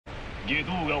外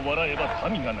道が笑えば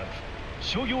民が泣く。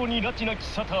諸行に拉致なき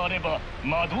沙汰あれば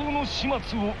魔道の始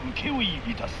末を請負い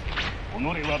いたす。己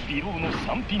は微老の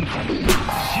三品山、死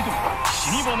道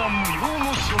死に花無用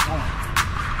の所存。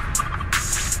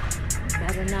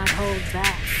 Better not hold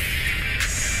back.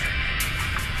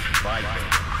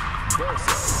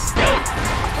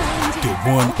 The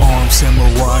one-armed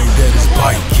samurai that is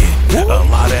Baiken. A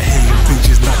lot of hate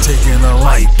bitches not taking a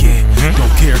liking.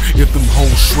 Don't care if them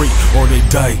hoes straight or they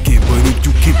dyking, but if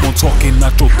you keep on talking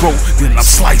out your throat, then I'm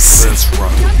slicing.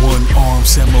 The one-armed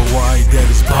samurai that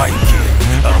is Baiken.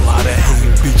 A lot of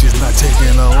hate bitches not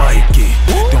taking a liking.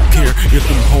 Don't care if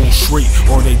them hoes straight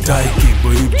or they dyking,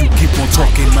 but if you keep on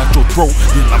talking out your throat,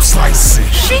 then I'm slicing.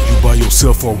 You by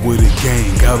yourself or with a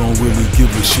gang, I don't really give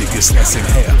a shit. Get sliced in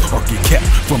half or get capped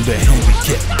from the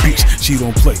handicap. Bitch, she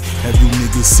don't play. Have you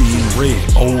niggas seen red?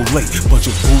 Old late, bunch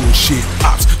of bullshit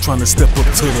ops trying to step up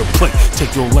to the plate.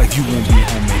 Take your life, you won't be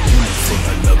home making it for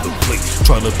another plate.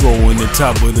 Try to throw in the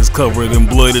top, but it's covered in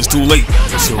blood. It's too late.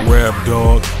 It's a rap,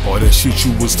 dog. All that shit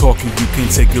you was talking, you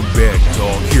can't take it back,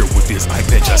 dog. Here with this eye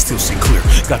patch, I still see clear.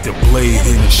 Got the blade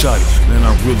in the shotty. Man,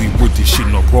 I'm really with this shit.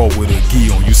 No brawl with a gi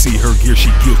on. You see her gear,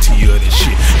 she guilty of this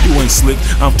shit. You ain't slick.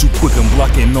 I'm too quick. I'm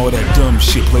blocking all that dumb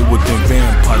shit. Play with them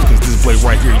vampires, cause this blade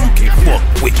right here, you can't fuck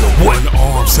with. Your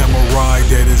one-armed samurai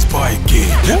that is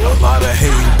Baiken. A lot of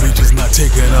hate bitches not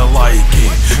taking a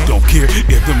liking. Don't care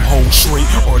if them hoes straight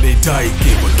or they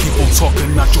dyking, but keep on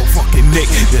talking out your fucking neck,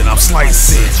 then I'm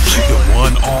slicing. The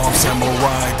one-armed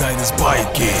samurai that is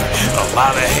Baiken. A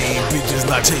lot of hate bitches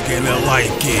not taking a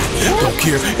liking. Don't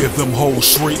care if them hoes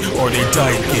straight or they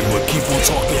dyking, but keep on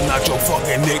talking out your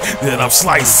fucking neck, then I'm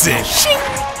slicing.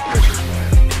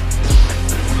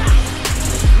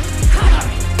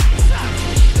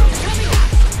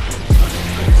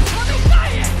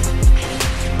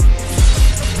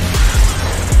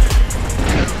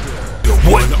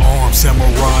 One-armed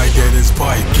samurai that is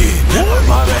Baiken. A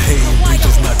lot of hate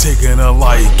bitches not taking a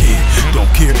liking. Don't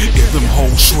care if them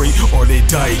hoes straight or they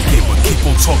dyking, but keep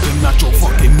on talking out your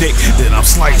fucking neck, then I'm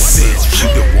slicing.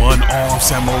 The one-armed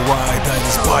samurai that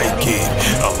is Baiken.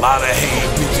 A lot of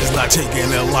hate bitches not taking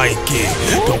a liking.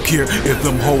 Don't care if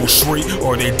them hoes straight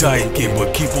or they dyking,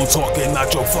 but keep on talking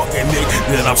out your fucking neck,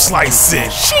 then I'm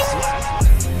slicing.